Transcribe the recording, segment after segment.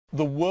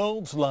The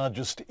world's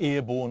largest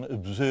airborne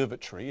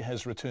observatory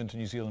has returned to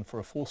New Zealand for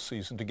a fourth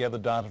season to gather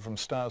data from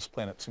stars,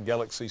 planets and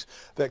galaxies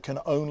that can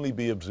only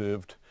be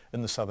observed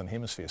in the Southern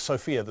Hemisphere.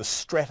 SOFIA, the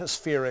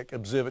stratospheric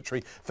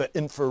observatory for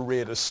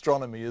infrared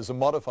astronomy, is a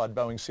modified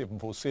Boeing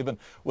 747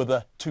 with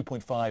a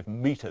 2.5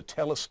 metre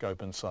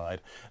telescope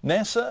inside.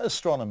 NASA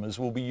astronomers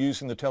will be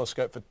using the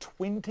telescope for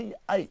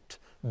 28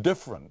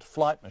 different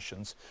flight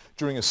missions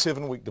during a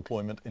 7-week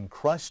deployment in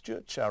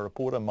Christchurch. Our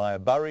reporter Maja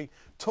Burry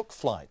took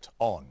flight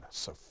on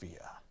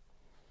SOFIA.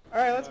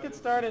 All right, let's get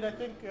started. I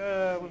think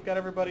we've got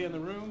everybody in the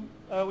room.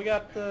 We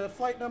got the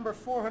flight number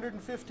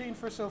 415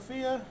 for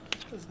SOFIA.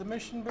 This is the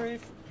mission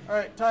brief. All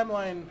right,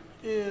 timeline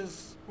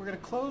is we're going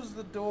to close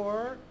the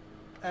door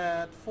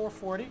at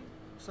 4:40.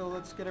 So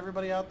let's get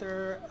everybody out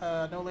there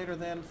no later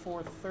than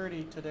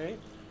 4:30 today.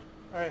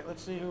 All right,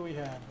 let's see who we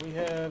have. We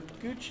have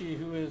Gucci,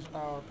 who is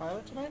our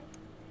pilot tonight,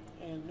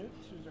 and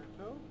Newts, who's our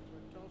co.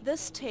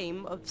 This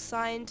team of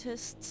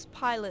scientists,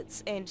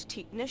 pilots and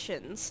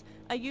technicians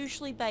are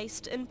usually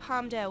based in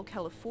Palmdale,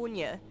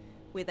 California,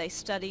 where they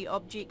study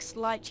objects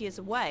light years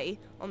away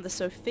on the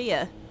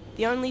SOFIA,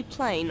 the only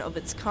plane of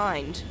its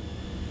kind.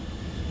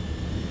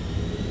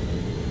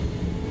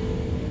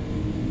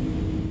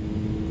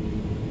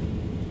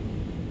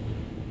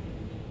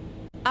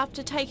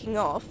 After taking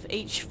off,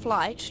 each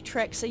flight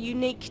tracks a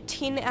unique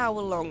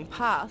 10-hour-long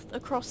path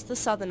across the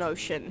Southern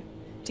Ocean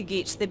to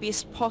get the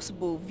best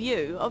possible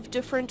view of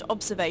different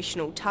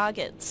observational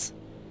targets.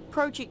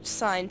 Project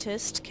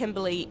scientist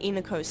Kimberly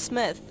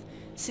Eniko-Smith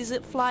says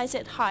it flies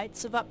at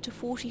heights of up to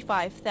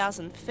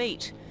 45,000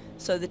 feet,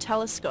 so the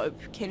telescope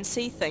can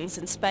see things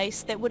in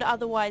space that would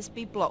otherwise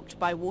be blocked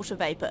by water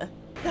vapour.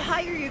 The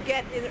higher you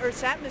get in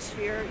Earth's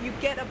atmosphere, you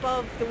get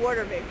above the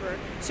water vapor.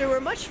 So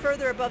we're much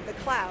further above the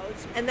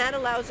clouds, and that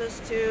allows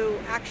us to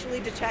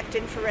actually detect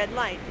infrared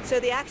light. So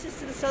the access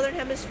to the Southern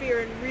Hemisphere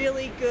and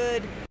really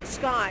good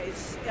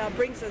skies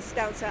brings us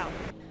down south.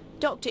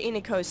 Dr.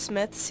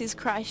 Eniko-Smith says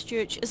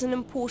Christchurch is an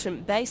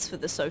important base for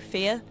the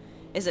SOFIA,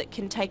 as it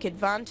can take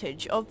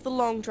advantage of the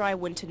long dry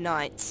winter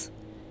nights.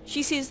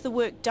 She says the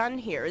work done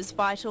here is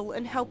vital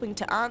in helping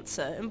to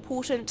answer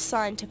important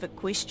scientific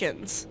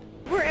questions.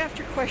 We're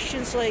after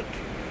questions like,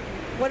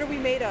 what are we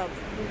made of?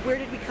 Where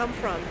did we come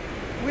from?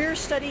 We're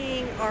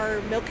studying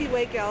our Milky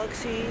Way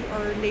galaxy,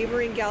 our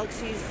neighboring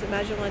galaxies, the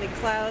Magellanic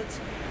Clouds.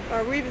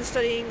 We're even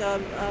studying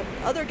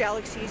other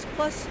galaxies,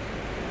 plus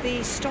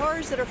the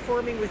stars that are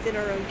forming within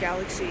our own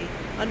galaxy,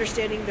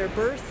 understanding their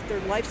birth, their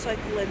life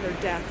cycle, and their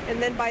death.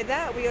 And then by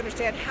that, we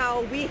understand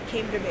how we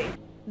came to be.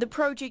 The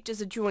project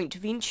is a joint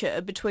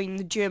venture between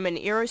the German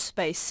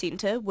Aerospace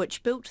Centre,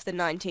 which built the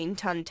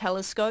 19-ton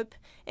telescope,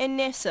 and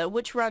NASA,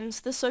 which runs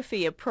the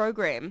SOFIA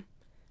program.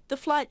 The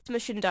flight's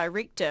mission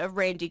director,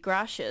 Randy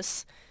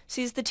Gracious,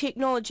 says the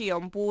technology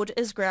on board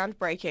is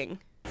groundbreaking.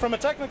 From a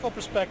technical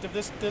perspective,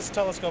 this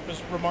telescope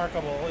is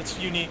remarkable. It's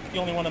unique, the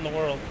only one in the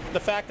world. The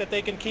fact that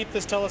they can keep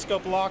this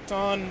telescope locked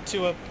on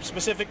to a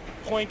specific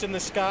point in the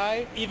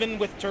sky, even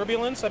with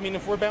turbulence, I mean,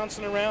 if we're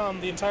bouncing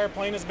around, the entire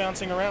plane is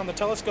bouncing around, the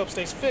telescope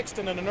stays fixed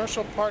in an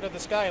inertial part of the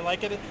sky,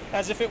 like it,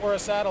 as if it were a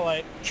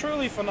satellite.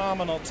 Truly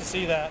phenomenal to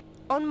see that.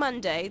 On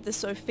Monday, the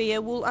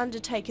SOFIA will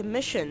undertake a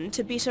mission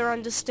to better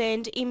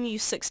understand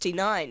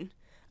MU69,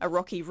 a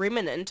rocky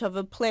remnant of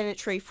a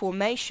planetary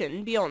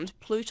formation beyond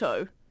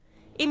Pluto.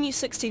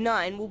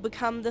 MU69 will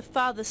become the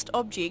farthest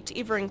object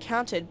ever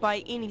encountered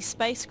by any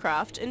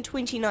spacecraft in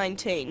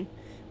 2019,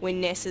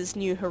 when NASA's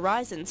New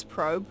Horizons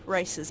probe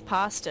races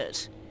past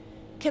it.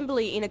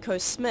 Kimberly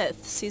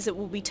Eniko-Smith says it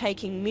will be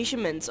taking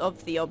measurements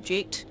of the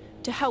object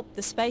to help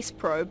the space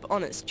probe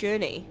on its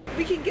journey.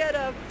 We can get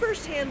a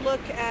first-hand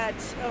look at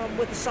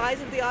what the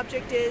size of the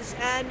object is,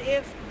 and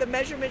if the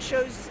measurement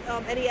shows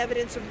any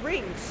evidence of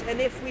rings.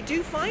 And if we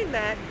do find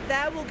that,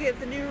 that will give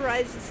the New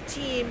Horizons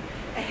team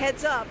a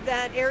heads up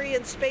that area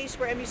in space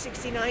where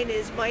MU69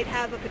 is might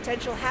have a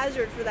potential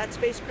hazard for that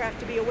spacecraft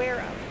to be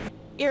aware of.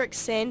 Eric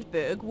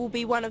Sandberg will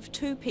be one of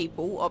 2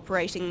 people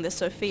operating the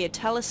SOFIA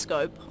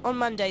telescope on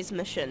Monday's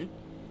mission.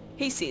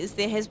 He says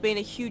there has been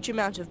a huge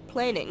amount of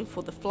planning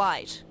for the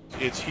flight.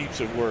 It's heaps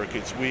of work.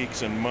 It's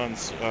weeks and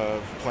months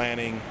of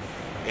planning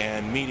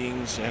and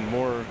meetings and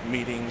more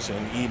meetings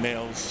and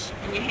emails.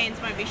 And your hands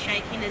won't be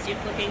shaking as you're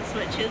flicking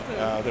switches?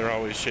 They're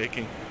always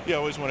shaking. You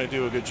always want to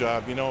do a good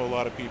job. You know, a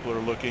lot of people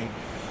are looking,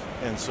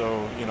 and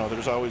so, you know,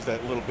 there's always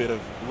that little bit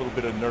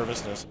of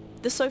nervousness.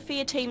 The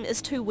SOFIA team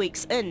is 2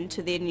 weeks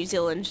into their New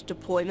Zealand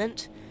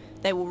deployment.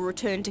 They will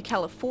return to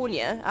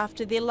California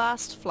after their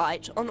last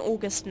flight on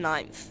August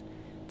 9th.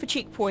 For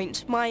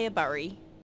Checkpoint, Maja Burry.